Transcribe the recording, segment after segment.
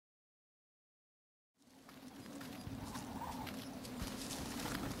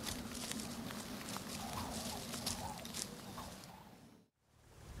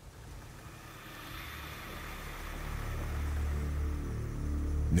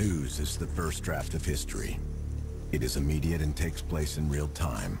News is the first draft of history. It is immediate and takes place in real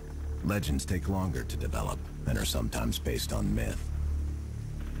time. Legends take longer to develop and are sometimes based on myth.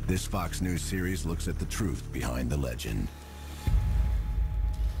 This Fox News series looks at the truth behind the legend.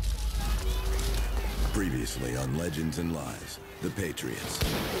 Previously on Legends and Lies, the Patriots.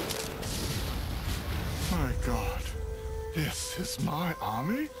 My God, this is my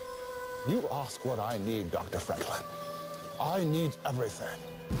army? You ask what I need, Dr. Franklin. I need everything.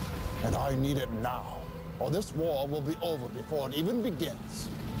 And I need it now, or this war will be over before it even begins.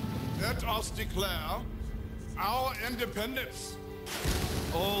 Let us declare our independence.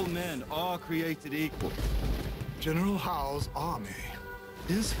 All men are created equal. General Howe's army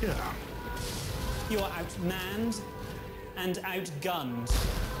is here. You are outmanned and outgunned.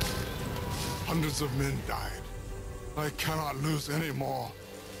 Hundreds of men died. I cannot lose any more.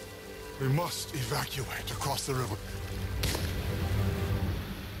 We must evacuate across the river.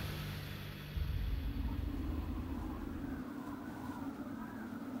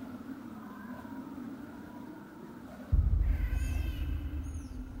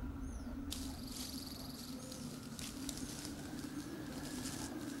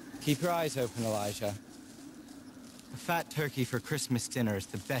 Keep your eyes open, Elijah. A fat turkey for Christmas dinner is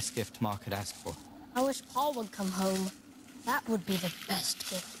the best gift Ma could ask for. I wish Paul would come home. That would be the best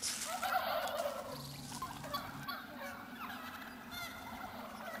gift.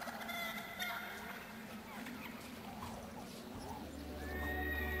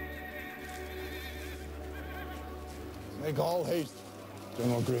 Make all haste,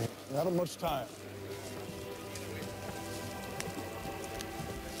 General Green. We haven't much time.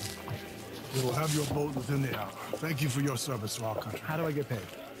 We will have your boat within the hour. Thank you for your service to our country. How do I get paid?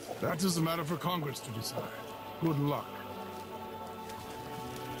 That is a matter for Congress to decide. Good luck.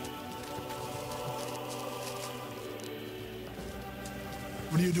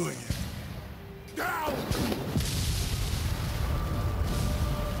 What are you doing here? Down!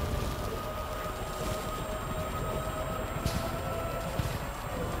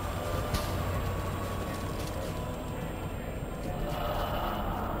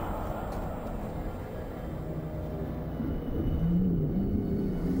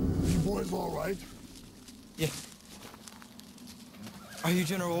 All right. Yeah. Are you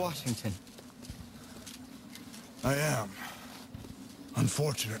General Washington? I am.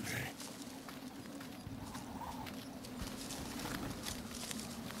 Unfortunately.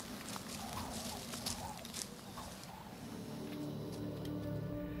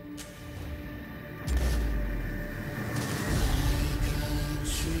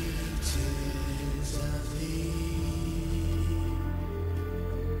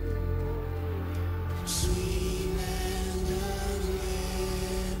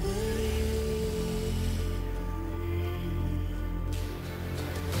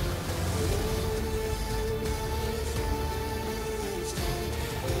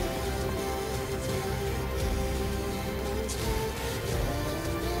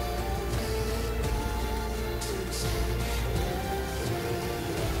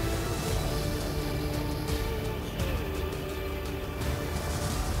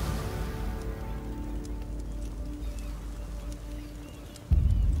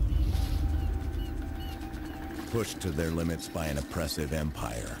 Pushed to their limits by an oppressive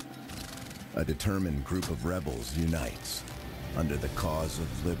empire, a determined group of rebels unites under the cause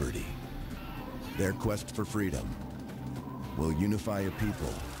of liberty. Their quest for freedom will unify a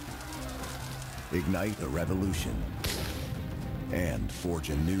people, ignite a revolution, and forge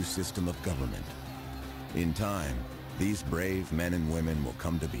a new system of government. In time, these brave men and women will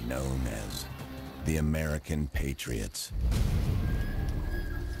come to be known as the American Patriots.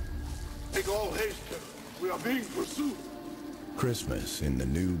 Make all haste. We are being pursued. Christmas in the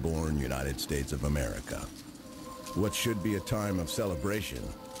newborn United States of America. What should be a time of celebration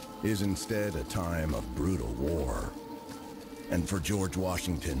is instead a time of brutal war. And for George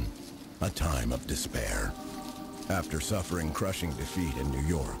Washington, a time of despair. After suffering crushing defeat in New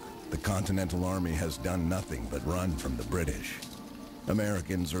York, the Continental Army has done nothing but run from the British.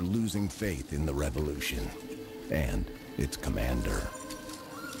 Americans are losing faith in the revolution and its commander.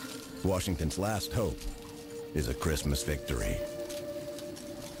 Washington's last hope is a Christmas victory.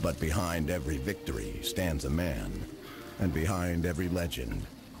 But behind every victory stands a man, and behind every legend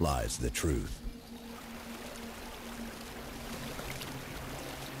lies the truth.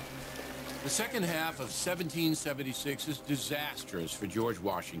 The second half of 1776 is disastrous for George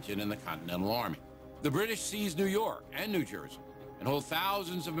Washington and the Continental Army. The British seize New York and New Jersey and hold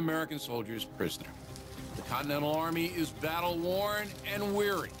thousands of American soldiers prisoner. The Continental Army is battle-worn and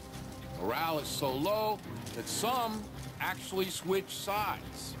weary. Morale is so low that some actually switch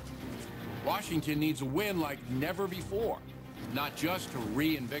sides. Washington needs a win like never before, not just to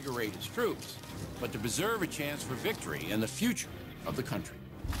reinvigorate his troops, but to preserve a chance for victory and the future of the country.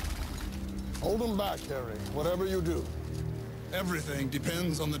 Hold them back, Harry, whatever you do. Everything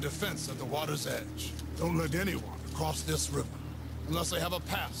depends on the defense at the water's edge. Don't let anyone cross this river unless they have a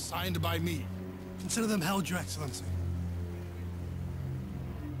pass signed by me. Consider them held, Your Excellency.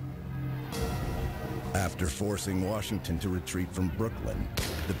 After forcing Washington to retreat from Brooklyn,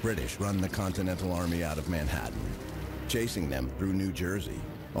 the British run the Continental Army out of Manhattan, chasing them through New Jersey,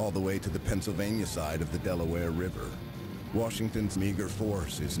 all the way to the Pennsylvania side of the Delaware River. Washington's meager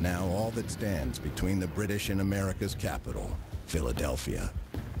force is now all that stands between the British and America's capital, Philadelphia.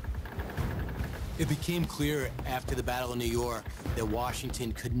 It became clear after the Battle of New York that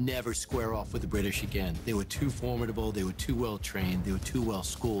Washington could never square off with the British again. They were too formidable, they were too well trained, they were too well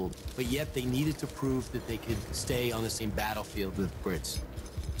schooled, but yet they needed to prove that they could stay on the same battlefield with the Brits.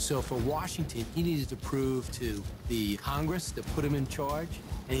 So for Washington, he needed to prove to the Congress that put him in charge,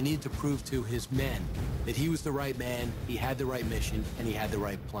 and he needed to prove to his men that he was the right man, he had the right mission, and he had the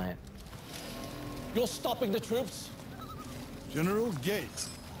right plan. You're stopping the troops? General Gates.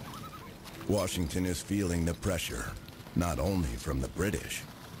 Washington is feeling the pressure, not only from the British,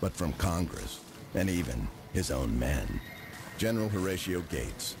 but from Congress, and even his own men. General Horatio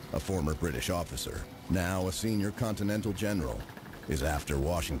Gates, a former British officer, now a senior Continental general, is after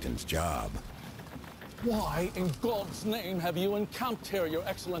Washington's job. Why in God's name have you encamped here, Your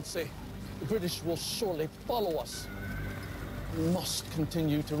Excellency? The British will surely follow us. We must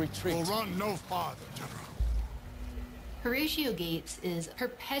continue to retreat. We'll run no farther, General. Horatio Gates is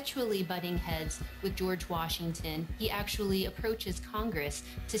perpetually butting heads with George Washington. He actually approaches Congress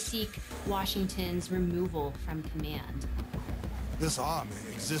to seek Washington's removal from command. This army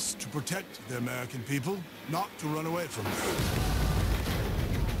exists to protect the American people, not to run away from them.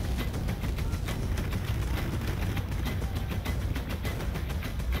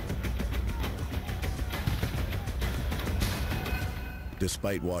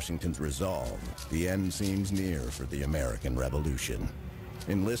 Despite Washington's resolve, the end seems near for the American Revolution.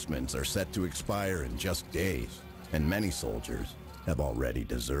 Enlistments are set to expire in just days, and many soldiers have already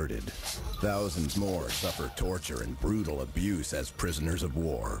deserted. Thousands more suffer torture and brutal abuse as prisoners of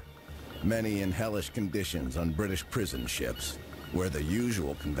war. Many in hellish conditions on British prison ships, where the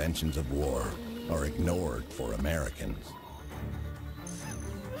usual conventions of war are ignored for Americans.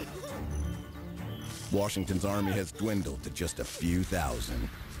 Washington's army has dwindled to just a few thousand,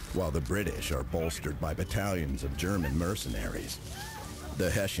 while the British are bolstered by battalions of German mercenaries.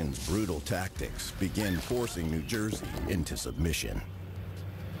 The Hessians' brutal tactics begin forcing New Jersey into submission.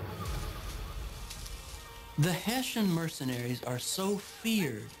 The Hessian mercenaries are so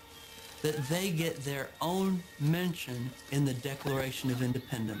feared that they get their own mention in the Declaration of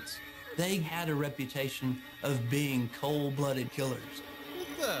Independence. They had a reputation of being cold-blooded killers.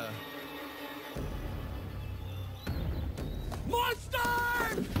 What the? Monster!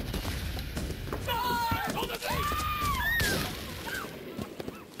 Die! On the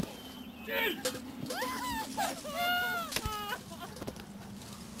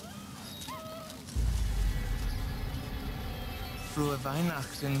Frohe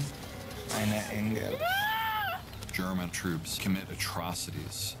Weihnachten, meine Engel. German troops commit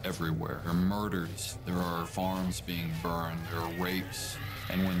atrocities everywhere. There are murders, there are farms being burned, there are rapes.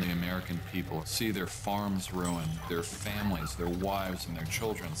 And when the American people see their farms ruined, their families, their wives, and their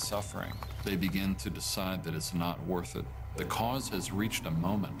children suffering, they begin to decide that it's not worth it. The cause has reached a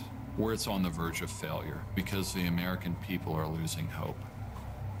moment where it's on the verge of failure because the American people are losing hope.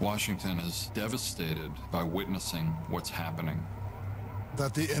 Washington is devastated by witnessing what's happening.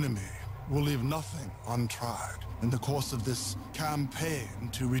 That the enemy will leave nothing untried in the course of this campaign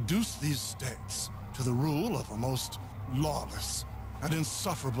to reduce these states to the rule of a most lawless and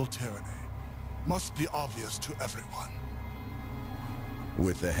insufferable tyranny must be obvious to everyone.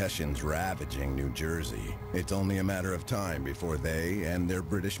 With the Hessians ravaging New Jersey, it's only a matter of time before they and their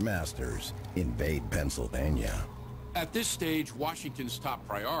British masters invade Pennsylvania. At this stage, Washington's top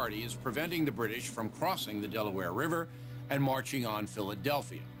priority is preventing the British from crossing the Delaware River and marching on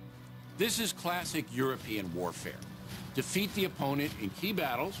Philadelphia. This is classic European warfare. Defeat the opponent in key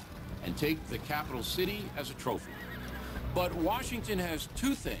battles and take the capital city as a trophy. But Washington has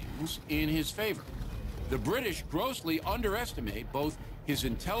two things in his favor. The British grossly underestimate both his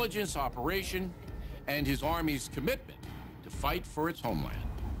intelligence operation and his army's commitment to fight for its homeland.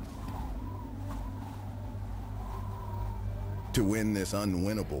 To win this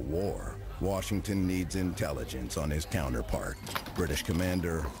unwinnable war, Washington needs intelligence on his counterpart, British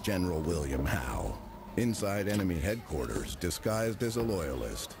Commander General William Howe. Inside enemy headquarters, disguised as a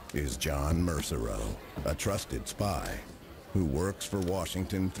loyalist, is John Mercereau, a trusted spy who works for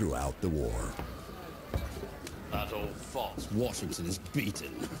Washington throughout the war. That old fox Washington is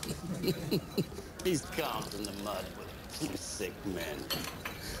beaten. He's carved in the mud with 2 sick men.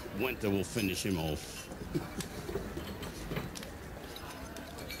 Winter will finish him off.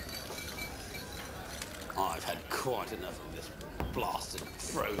 I've had quite enough of this blasted,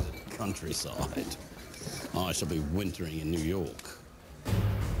 frozen countryside. I shall be wintering in New York.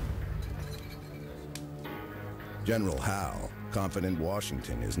 General Howe, confident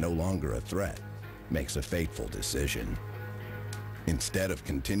Washington is no longer a threat, makes a fateful decision. Instead of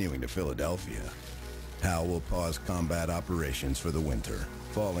continuing to Philadelphia, Howe will pause combat operations for the winter,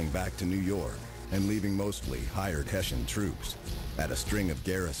 falling back to New York and leaving mostly hired Hessian troops at a string of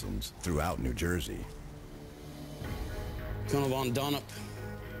garrisons throughout New Jersey. Colonel von Donop,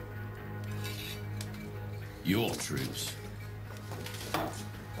 your troops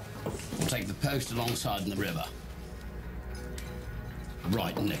will take the post alongside the river,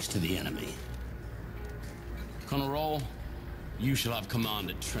 right next to the enemy. Colonel Roll, you shall have command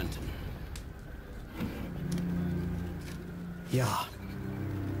at Trenton. Yeah.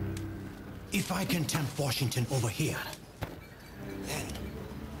 If I can tempt Washington over here, then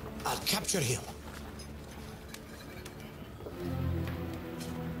I'll capture him.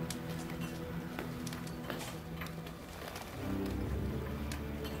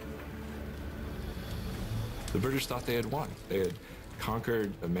 The British thought they had won. They had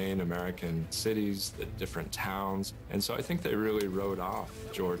conquered the main American cities, the different towns, and so I think they really wrote off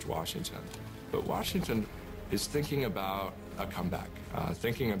George Washington. But Washington is thinking about a comeback,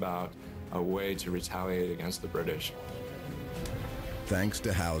 thinking about a way to retaliate against the British. Thanks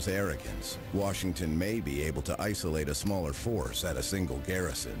to Howe's arrogance, Washington may be able to isolate a smaller force at a single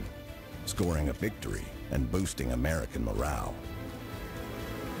garrison, scoring a victory and boosting American morale.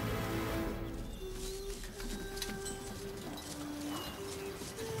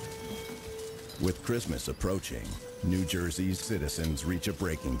 With Christmas approaching, New Jersey's citizens reach a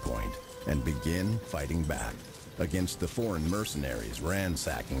breaking point and begin fighting back against the foreign mercenaries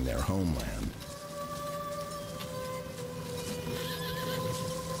ransacking their homeland.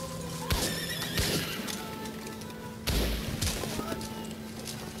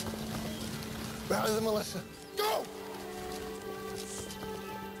 Rally the militia. Go!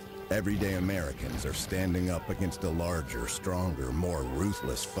 Everyday Americans are standing up against a larger, stronger, more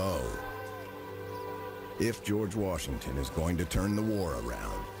ruthless foe. If George Washington is going to turn the war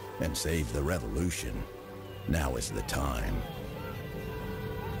around and save the revolution, now is the time.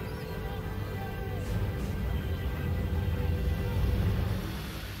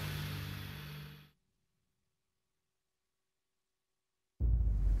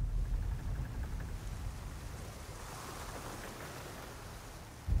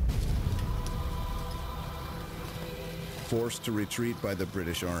 Forced to retreat by the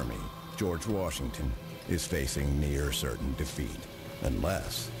British Army, George Washington is facing near certain defeat,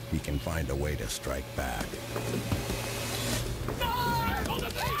 unless he can find a way to strike back.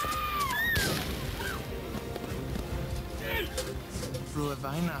 Frohe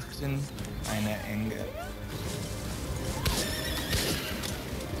Weihnachten, meine Engel.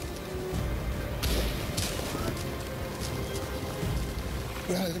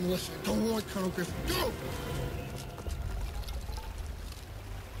 Rally the militia. Don't worry, Colonel Griffin. Go!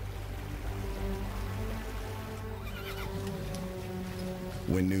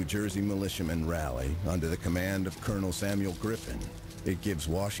 When New Jersey militiamen rally under the command of Colonel Samuel Griffin, it gives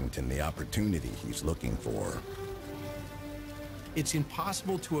Washington the opportunity he's looking for. It's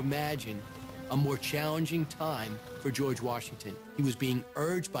impossible to imagine a more challenging time for George Washington. He was being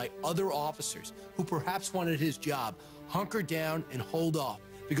urged by other officers who perhaps wanted his job, hunker down and hold off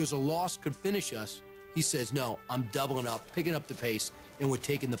because a loss could finish us. He says, no, I'm doubling up, picking up the pace, and we're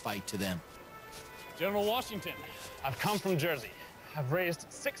taking the fight to them. General Washington, I've come from Jersey. I've raised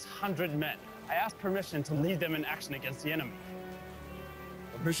 600 men. I asked permission to lead them in action against the enemy.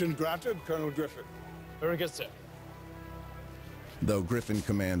 Permission granted, Colonel Griffin. Very good, sir. Though Griffin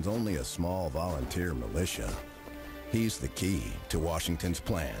commands only a small volunteer militia, he's the key to Washington's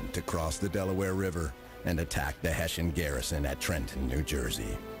plan to cross the Delaware River and attack the Hessian garrison at Trenton, New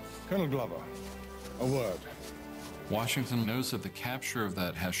Jersey. Colonel Glover, a word. Washington knows that the capture of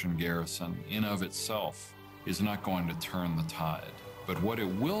that Hessian garrison in of itself is not going to turn the tide. But what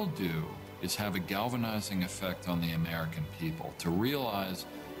it will do is have a galvanizing effect on the American people to realize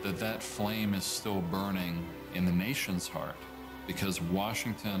that that flame is still burning in the nation's heart because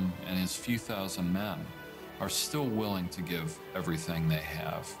Washington and his few thousand men are still willing to give everything they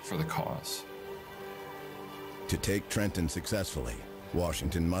have for the cause. To take Trenton successfully,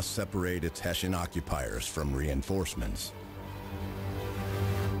 Washington must separate its Hessian occupiers from reinforcements.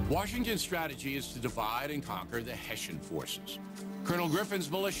 Washington's strategy is to divide and conquer the Hessian forces. Colonel Griffin's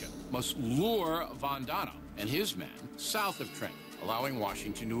militia must lure Von Donop and his men south of Trenton, allowing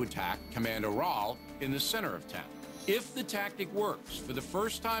Washington to attack Commander Rall in the center of town. If the tactic works, for the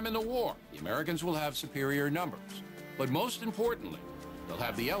first time in the war, the Americans will have superior numbers. But most importantly, they'll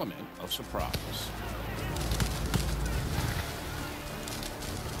have the element of surprise.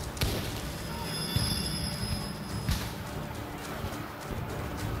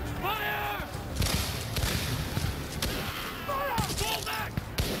 Fire! Fire! Fall back!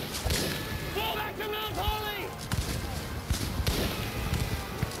 Fall back to Mount Holly!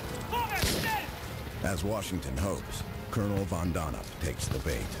 Fall back, dead! As Washington hopes, Colonel Von Donop takes the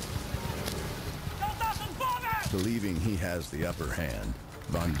bait. Believing he has the upper hand,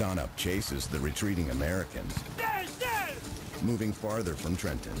 Von Donop chases the retreating Americans, moving farther from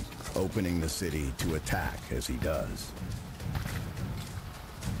Trenton, opening the city to attack as he does.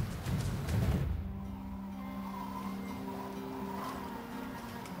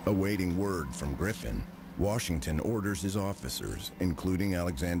 Awaiting word from Griffin, Washington orders his officers, including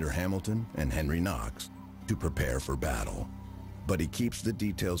Alexander Hamilton and Henry Knox, to prepare for battle. But he keeps the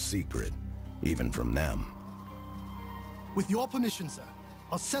details secret, even from them. With your permission, sir,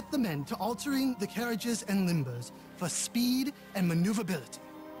 I'll set the men to altering the carriages and limbers for speed and maneuverability.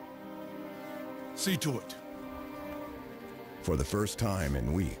 See to it. For the first time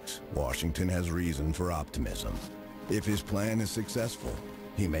in weeks, Washington has reason for optimism. If his plan is successful,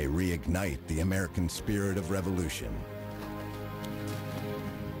 he may reignite the American spirit of revolution.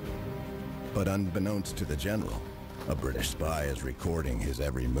 But unbeknownst to the general, a British spy is recording his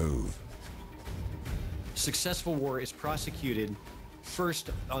every move. Successful war is prosecuted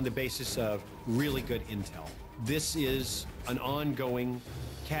first on the basis of really good intel. This is an ongoing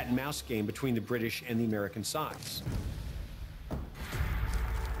cat and mouse game between the British and the American sides.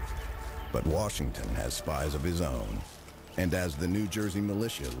 But Washington has spies of his own. And as the New Jersey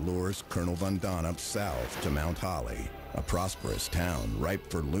militia lures Colonel Von Donop south to Mount Holly, a prosperous town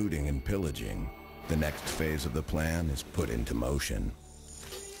ripe for looting and pillaging, the next phase of the plan is put into motion.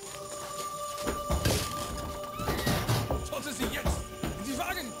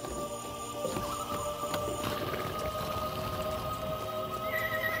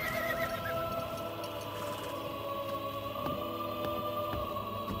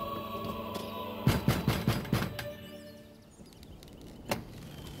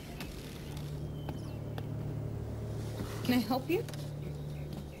 Can I help you?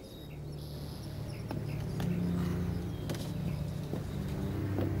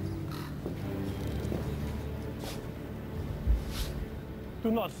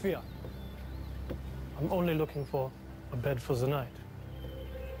 Do not fear. I'm only looking for a bed for the night.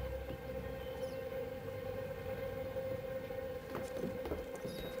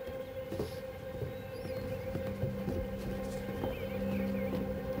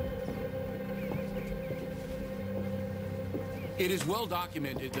 It is well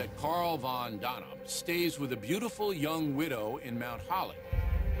documented that Carl Von Donop stays with a beautiful young widow in Mount Holly.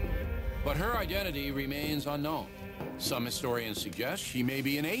 But her identity remains unknown. Some historians suggest she may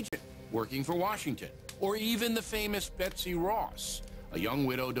be an agent working for Washington, or even the famous Betsy Ross, a young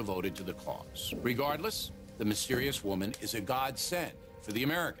widow devoted to the cause. Regardless, the mysterious woman is a godsend for the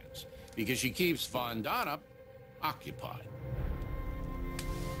Americans because she keeps Von Donop occupied.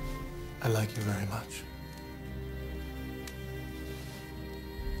 I like you very much.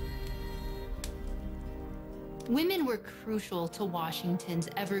 Women were crucial to Washington's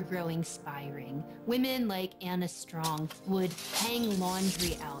ever-growing spy ring. Women like Anna Strong would hang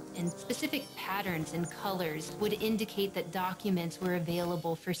laundry out, and specific patterns and colors would indicate that documents were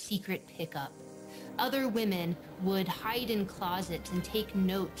available for secret pickup. Other women would hide in closets and take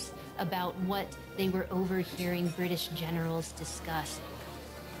notes about what they were overhearing British generals discuss.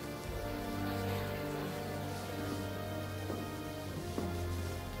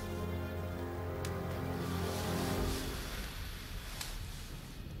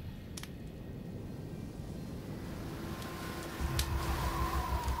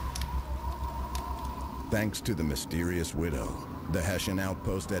 Thanks to the mysterious widow, the Hessian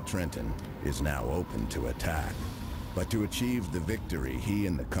outpost at Trenton is now open to attack. But to achieve the victory he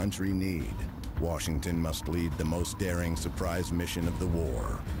and the country need, Washington must lead the most daring surprise mission of the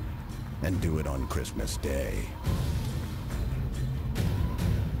war, and do it on Christmas Day.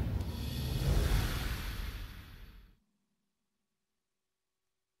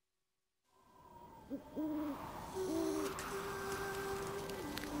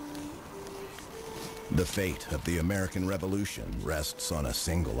 The fate of the American Revolution rests on a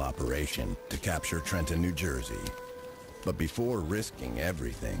single operation to capture Trenton, New Jersey. But before risking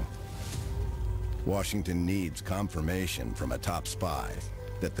everything, Washington needs confirmation from a top spy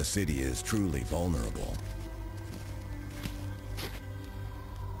that the city is truly vulnerable.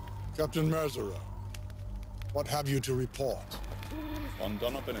 Captain Merzera, what have you to report? Von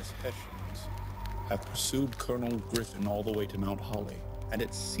Donop and his Hessians have pursued Colonel Griffin all the way to Mount Holly, and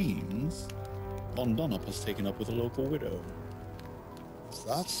it seems Von Donop has taken up with a local widow. Is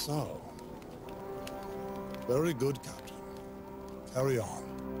that so? Very good, Captain. Carry on.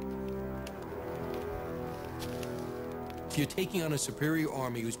 If you're taking on a superior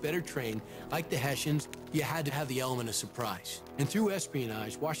army who's better trained, like the Hessians, you had to have the element of surprise. And through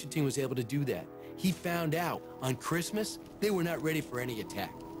espionage, Washington was able to do that. He found out on Christmas, they were not ready for any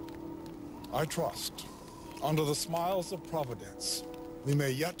attack. I trust, under the smiles of Providence, we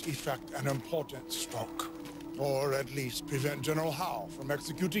may yet effect an important stroke, or at least prevent General Howe from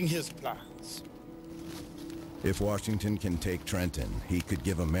executing his plans. If Washington can take Trenton, he could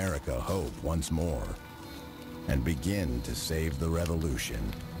give America hope once more and begin to save the revolution.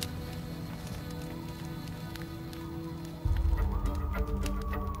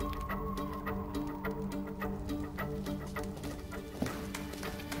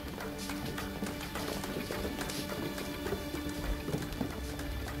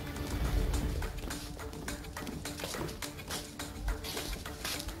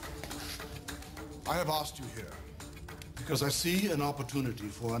 I have asked you here because I see an opportunity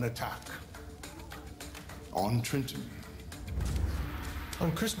for an attack on Trenton. On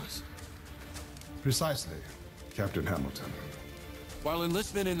Christmas? Precisely, Captain Hamilton. While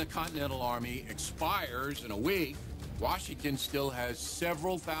enlistment in the Continental Army expires in a week, Washington still has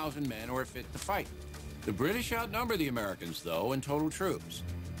several thousand men who are fit to fight. The British outnumber the Americans, though, in total troops,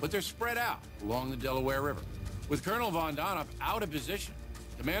 but they're spread out along the Delaware River. With Colonel Von Donop out of position,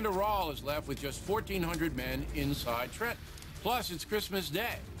 Commander Rahl is left with just 1,400 men inside Trenton. Plus, it's Christmas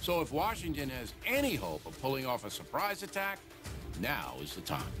Day, so if Washington has any hope of pulling off a surprise attack, now is the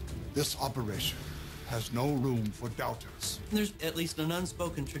time. This operation has no room for doubters. There's at least an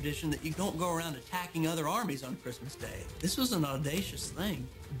unspoken tradition that you don't go around attacking other armies on Christmas Day. This was an audacious thing.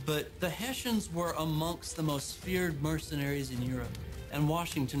 But the Hessians were amongst the most feared mercenaries in Europe, and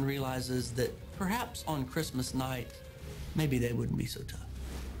Washington realizes that perhaps on Christmas night, maybe they wouldn't be so tough.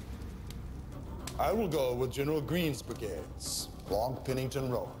 I will go with General Greene's brigades along Pennington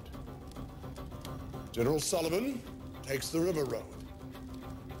Road. General Sullivan takes the River Road.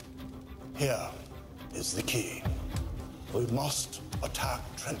 Here is the key. We must attack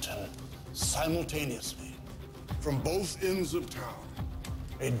Trenton simultaneously from both ends of town.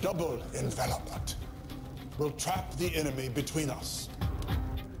 A double envelopment will trap the enemy between us.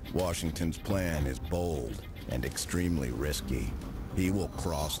 Washington's plan is bold and extremely risky. He will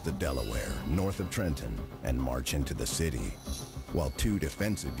cross the Delaware north of Trenton and march into the city, while 2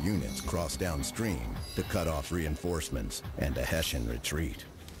 defensive units cross downstream to cut off reinforcements and a Hessian retreat.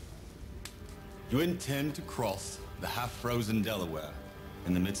 You intend to cross the half-frozen Delaware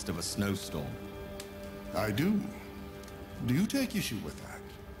in the midst of a snowstorm? I do. Do you take issue with that?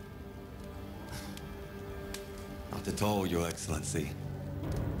 Not at all, Your Excellency.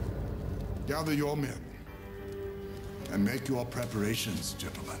 Gather your men and make your preparations,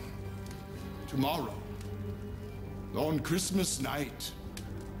 gentlemen. Tomorrow, on Christmas night,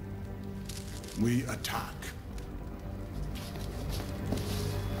 we attack.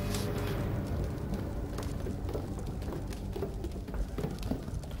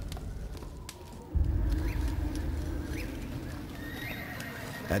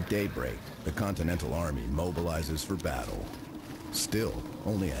 At daybreak, the Continental Army mobilizes for battle. Still,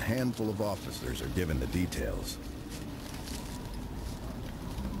 only a handful of officers are given the details.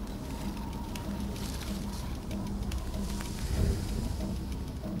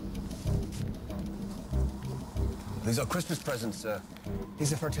 These are Christmas presents, sir.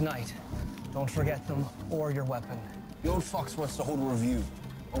 These are for tonight. Don't forget them or your weapon. The old fox wants to hold a review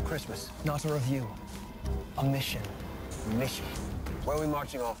on Christmas. Not a review. A mission. Mission? Where are we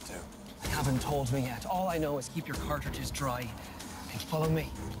marching off to? They haven't told me yet. All I know is keep your cartridges dry and follow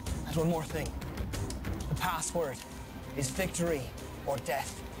me. And one more thing. The password is victory or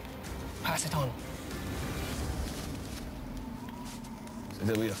death. Pass it on. So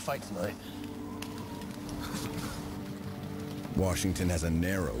there'll be a fight tonight. Washington has a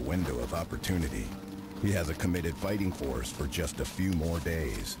narrow window of opportunity. He has a committed fighting force for just a few more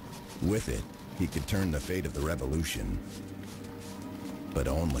days. With it, he could turn the fate of the revolution. But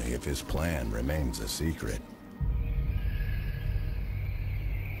only if his plan remains a secret.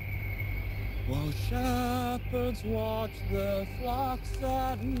 While shepherds watch their flocks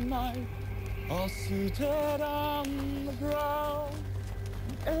at night, all seated on the ground,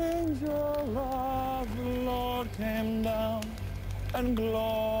 an angel of the Lord came down, and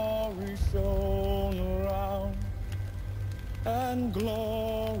glory shone around, and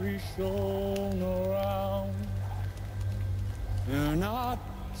glory shone around. Fear not,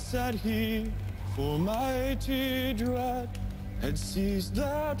 said he, for mighty dread had seized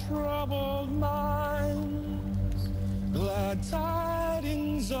their troubled minds. Glad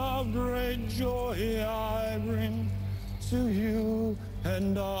tidings of great joy I bring to you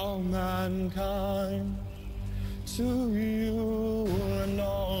and all mankind. To you and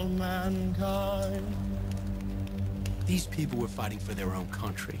all mankind. These people were fighting for their own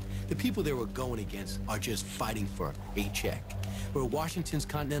country. The people they were going against are just fighting for a check. Where Washington's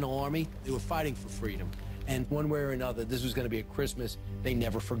Continental Army, they were fighting for freedom. And one way or another, this was going to be a Christmas they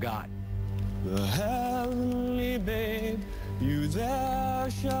never forgot. The heavenly babe you there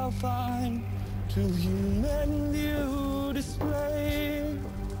shall find, to human view displayed,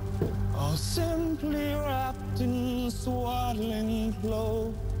 all simply wrapped in swaddling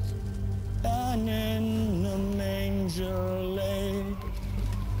clothes, and in a manger laid,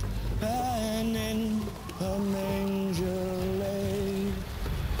 and in a manger laid.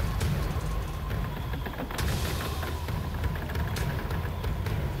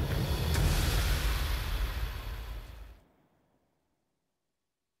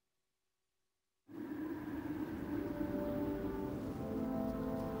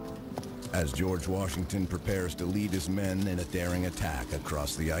 As George Washington prepares to lead his men in a daring attack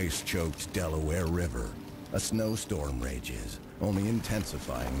across the ice-choked Delaware River, a snowstorm rages, only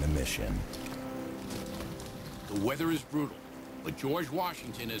intensifying the mission. The weather is brutal, but George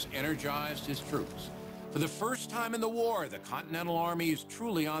Washington has energized his troops. For the first time in the war, the Continental Army is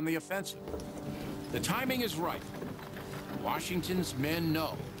truly on the offensive. The timing is right. Washington's men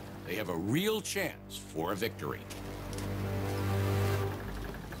know they have a real chance for a victory.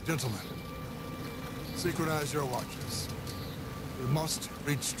 Gentlemen, synchronize your watches. We must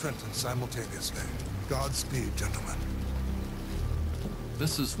reach Trenton simultaneously. Godspeed, gentlemen.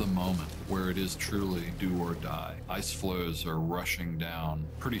 This is the moment where it is truly do or die. Ice floes are rushing down.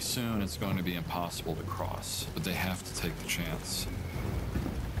 Pretty soon it's going to be impossible to cross, but they have to take the chance.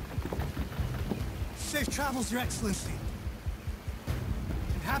 Safe travels, Your Excellency.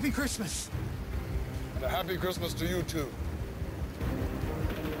 And Happy Christmas. And a Happy Christmas to you, too.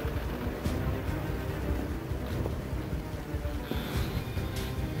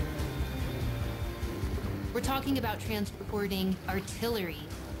 We're talking about transporting artillery,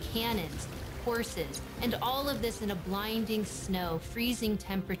 cannons, horses, and all of this in a blinding snow, freezing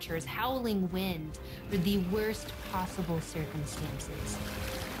temperatures, howling wind, for the worst possible circumstances.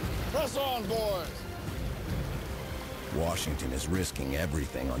 Press on, boys! Washington is risking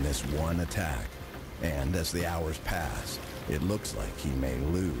everything on this one attack. And as the hours pass, it looks like he may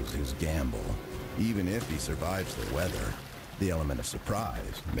lose his gamble. Even if he survives the weather, the element of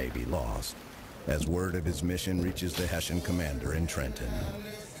surprise may be lost. As word of his mission reaches the Hessian commander in Trenton.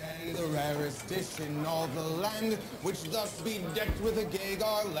 And the rarest dish in all the land, which thus be decked with a gay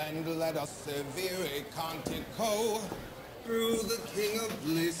garland, let us severe a cantico through the king of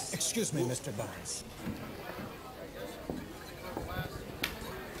bliss. Excuse me, Mr. Barnes.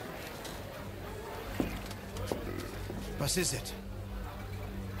 What is it?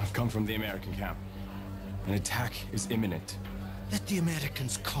 I've come from the American camp. An attack is imminent. Let the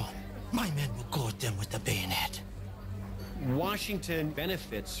Americans come. My men will go at them with the bayonet. Washington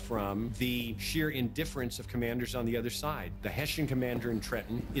benefits from the sheer indifference of commanders on the other side. The Hessian commander in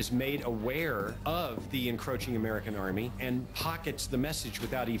Trenton is made aware of the encroaching American army and pockets the message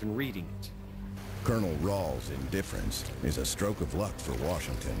without even reading it. Colonel Rawls' indifference is a stroke of luck for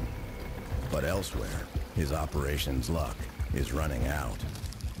Washington. But elsewhere, his operations luck is running out.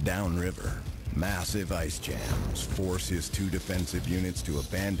 Downriver, massive ice jams force his two defensive units to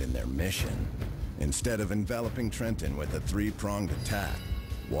abandon their mission. Instead of enveloping Trenton with a three-pronged attack,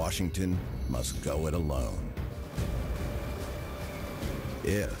 Washington must go it alone.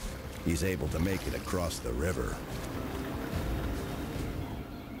 If he's able to make it across the river.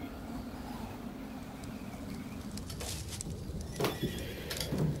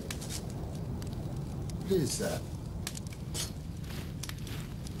 What is that?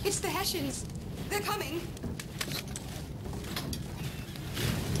 It's the Hessians. They're coming.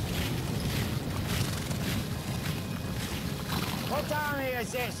 What army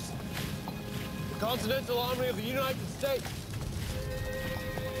is this? The Continental Army of the United States.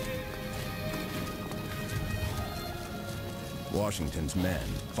 Washington's men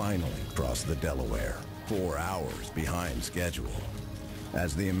finally cross the Delaware, 4 hours behind schedule.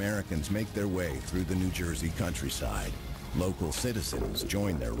 As the Americans make their way through the New Jersey countryside, local citizens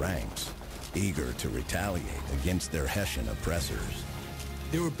join their ranks, eager to retaliate against their Hessian oppressors.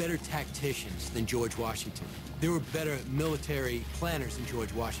 There were better tacticians than George Washington. There were better military planners than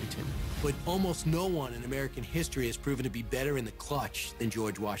George Washington. But almost no one in American history has proven to be better in the clutch than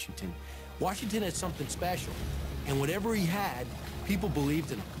George Washington. Washington had something special, and whatever he had, people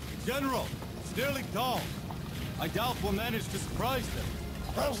believed in him. General, it's nearly dawn. I doubt we'll manage to surprise them.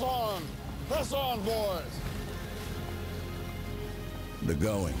 Press on! Press on, boys! The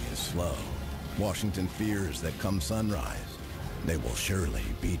going is slow. Washington fears that come sunrise, they will surely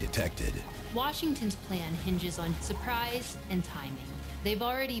be detected. Washington's plan hinges on surprise and timing. They've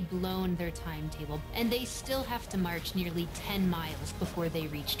already blown their timetable, and they still have to march nearly 10 miles before they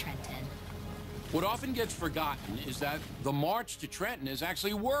reach Trenton. What often gets forgotten is that the march to Trenton is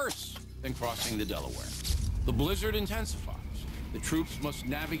actually worse than crossing the Delaware. The blizzard intensifies. The troops must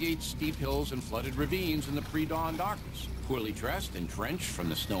navigate steep hills and flooded ravines in the pre-dawn darkness. Poorly dressed and drenched from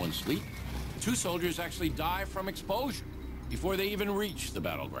the snow and sleet, 2 soldiers actually die from exposure before they even reach the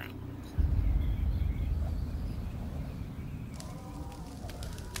battleground.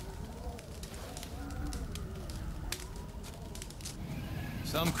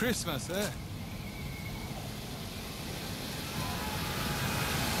 Some Christmas, eh?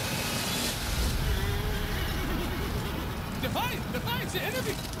 Defiance, the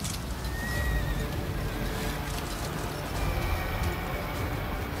enemy!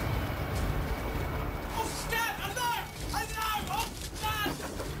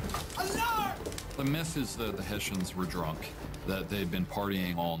 The myth is that the Hessians were drunk, that they'd been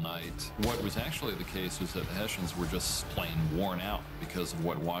partying all night. What was actually the case was that the Hessians were just plain worn out because of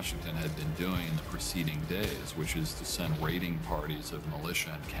what Washington had been doing in the preceding days, which is to send raiding parties of militia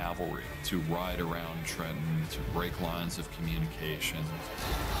and cavalry to ride around Trenton, to break lines of communication.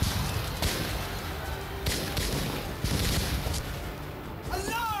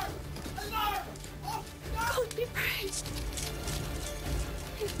 Alarm! Alarm! Oh, no! God be praised.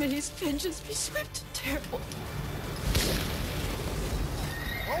 May his vengeance be swift and terrible.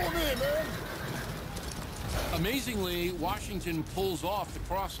 Follow me, man! Amazingly, Washington pulls off the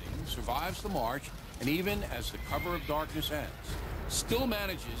crossing, survives the march, and even as the cover of darkness ends, still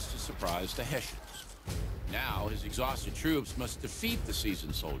manages to surprise the Hessians. Now, his exhausted troops must defeat the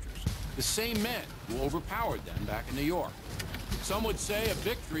seasoned soldiers, the same men who overpowered them back in New York. Some would say a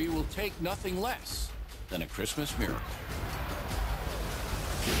victory will take nothing less than a Christmas miracle.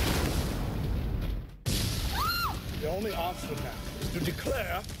 The only answer now is to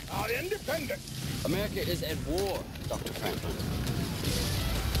declare our independence. America is at war, Dr. Franklin.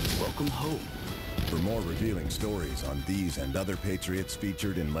 Welcome home. For more revealing stories on these and other Patriots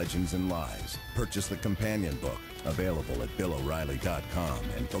featured in Legends and Lies, purchase the companion book, available at BillO'Reilly.com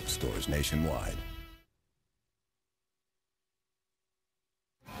and bookstores nationwide.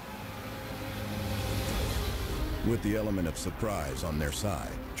 With the element of surprise on their side,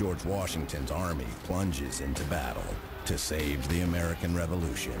 George Washington's army plunges into battle to save the American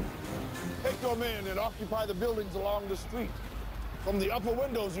Revolution. Take your men and occupy the buildings along the street. From the upper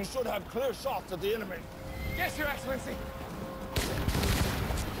windows, you should have clear shots at the enemy. Yes, Your Excellency.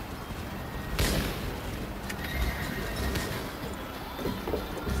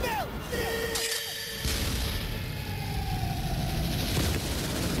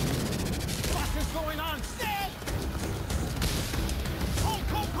 What is going on? Stand!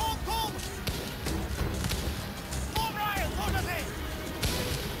 Hold! All right, hold on it!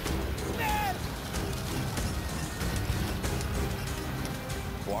 Stand!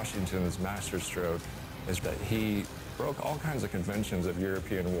 Washington's masterstroke is that he broke all kinds of conventions of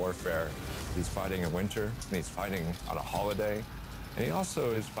European warfare. He's fighting in winter, and he's fighting on a holiday, and he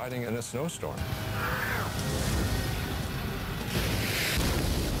also is fighting in a snowstorm.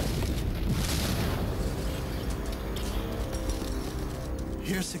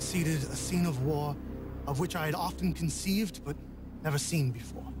 Here succeeded a scene of war of which I had often conceived but never seen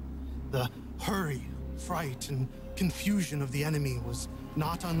before. The hurry, fright, and confusion of the enemy was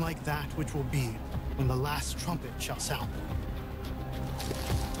not unlike that which will be when the last trumpet shall sound.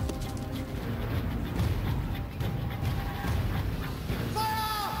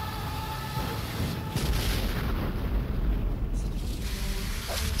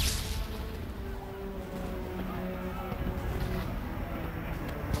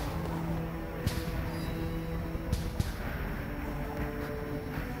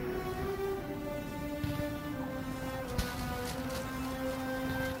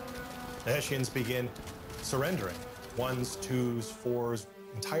 The Hessians begin surrendering. 1s, 2s, 4s,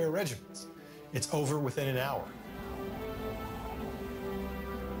 entire regiments. It's over within an hour.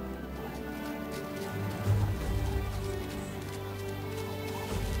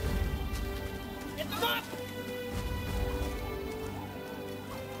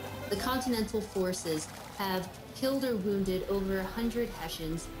 The Continental forces have killed or wounded over 100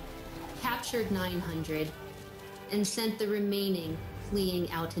 Hessians, captured 900, and sent the remaining fleeing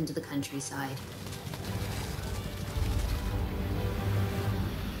out into the countryside.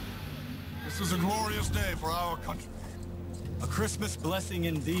 This is a glorious day for our country. A Christmas blessing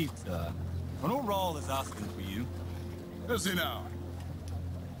indeed, sir. Colonel Rahl is asking for you. Is he now?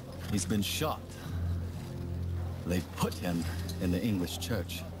 He's been shot. They put him in the English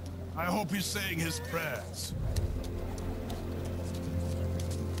church. I hope he's saying his prayers.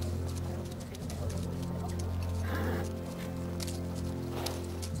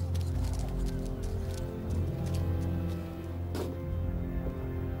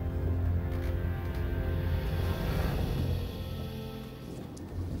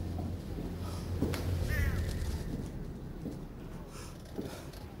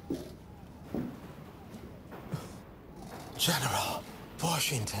 General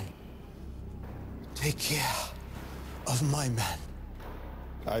Washington, take care of my men.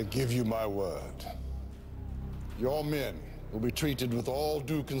 I give you my word. Your men will be treated with all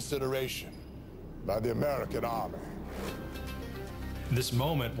due consideration by the American Army. In this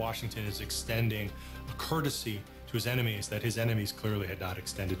moment, Washington is extending a courtesy to his enemies that his enemies clearly had not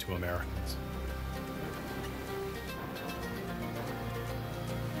extended to Americans.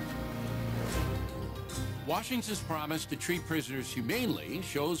 Washington's promise to treat prisoners humanely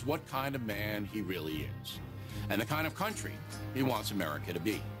shows what kind of man he really is, and the kind of country he wants America to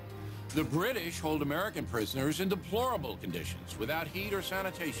be. The British hold American prisoners in deplorable conditions, without heat or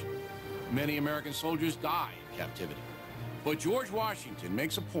sanitation. Many American soldiers die in captivity. But George Washington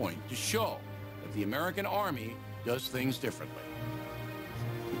makes a point to show that the American Army does things differently.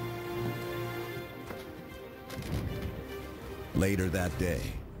 Later that day,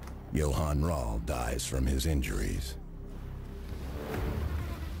 Johann Rahl dies from his injuries.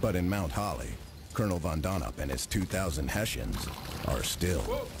 But in Mount Holly, Colonel von Donop and his 2,000 Hessians are still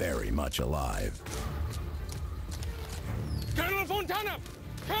very much alive. Colonel von Donop!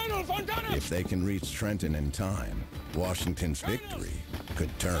 Colonel von Donop! If they can reach Trenton in time, Washington's victory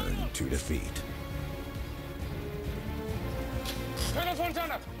could turn to defeat. Colonel von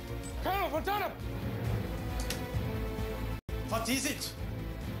Donop! Colonel von Donop! What is it?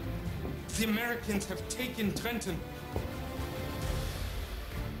 The Americans have taken Trenton.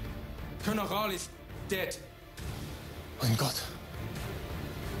 Colonel Rahl is dead. Mein Gott.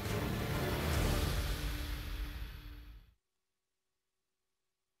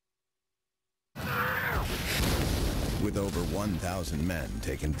 With over 1,000 men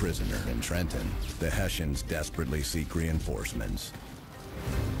taken prisoner in Trenton, the Hessians desperately seek reinforcements.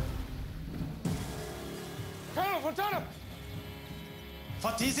 Colonel von Donop!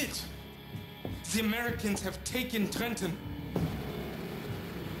 What is it? The Americans have taken Trenton.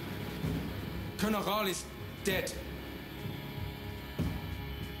 Colonel Rahl is dead.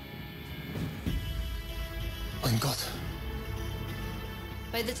 Mein Gott.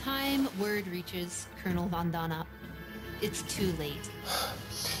 By the time word reaches Colonel von Donop, it's too late.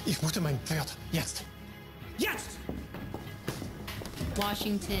 Ich mute mein Pferd. Jetzt. Jetzt!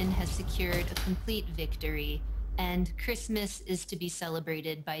 Washington has secured a complete victory, and Christmas is to be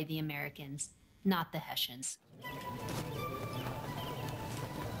celebrated by the Americans, not the Hessians.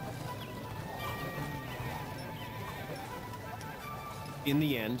 In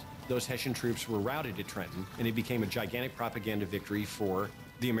the end, those Hessian troops were routed at Trenton, and it became a gigantic propaganda victory for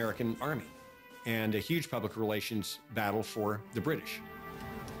the American Army and a huge public relations battle for the British.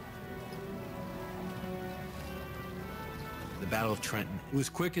 The Battle of Trenton. It was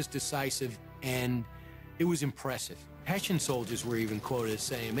quick, as decisive, and it was impressive. Hessian soldiers were even quoted as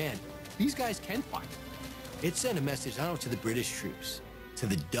saying, man, these guys can fight. It sent a message not only to the British troops, to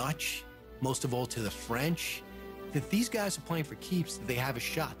the Dutch, most of all to the French, that these guys are playing for keeps, that they have a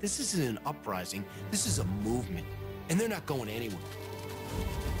shot. This isn't an uprising, this is a movement, and they're not going anywhere.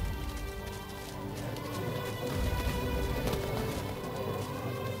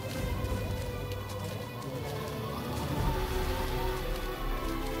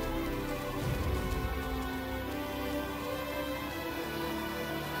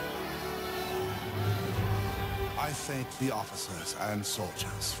 I thank the officers and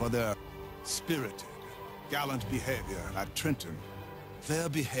soldiers for their spirited, gallant behavior at Trenton. Their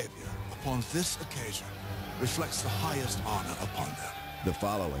behavior upon this occasion reflects the highest honor upon them. The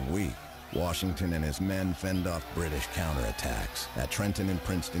following week, Washington and his men fend off British counterattacks at Trenton and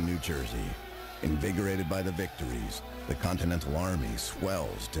Princeton, New Jersey. Invigorated by the victories, the Continental Army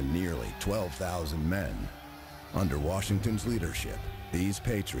swells to nearly 12,000 men. Under Washington's leadership, these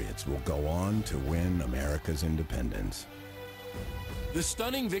patriots will go on to win America's independence. The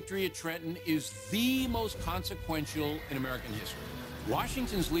stunning victory at Trenton is the most consequential in American history.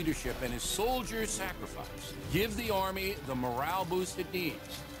 Washington's leadership and his soldiers' sacrifice give the Army the morale boost it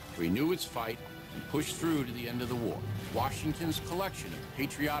needs to renew its fight and push through to the end of the war. Washington's collection of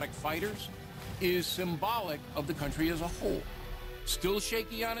patriotic fighters is symbolic of the country as a whole. Still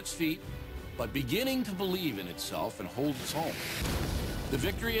shaky on its feet, but beginning to believe in itself and hold its own. The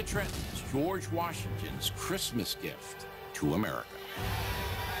victory at Trenton is George Washington's Christmas gift to America.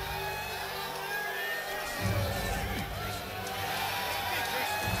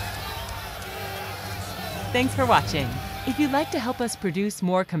 Thanks for watching. If you'd like to help us produce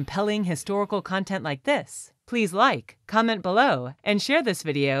more compelling historical content like this, please like, comment below, and share this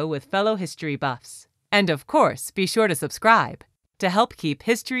video with fellow history buffs. And of course, be sure to subscribe to help keep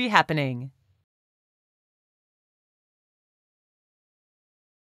history happening.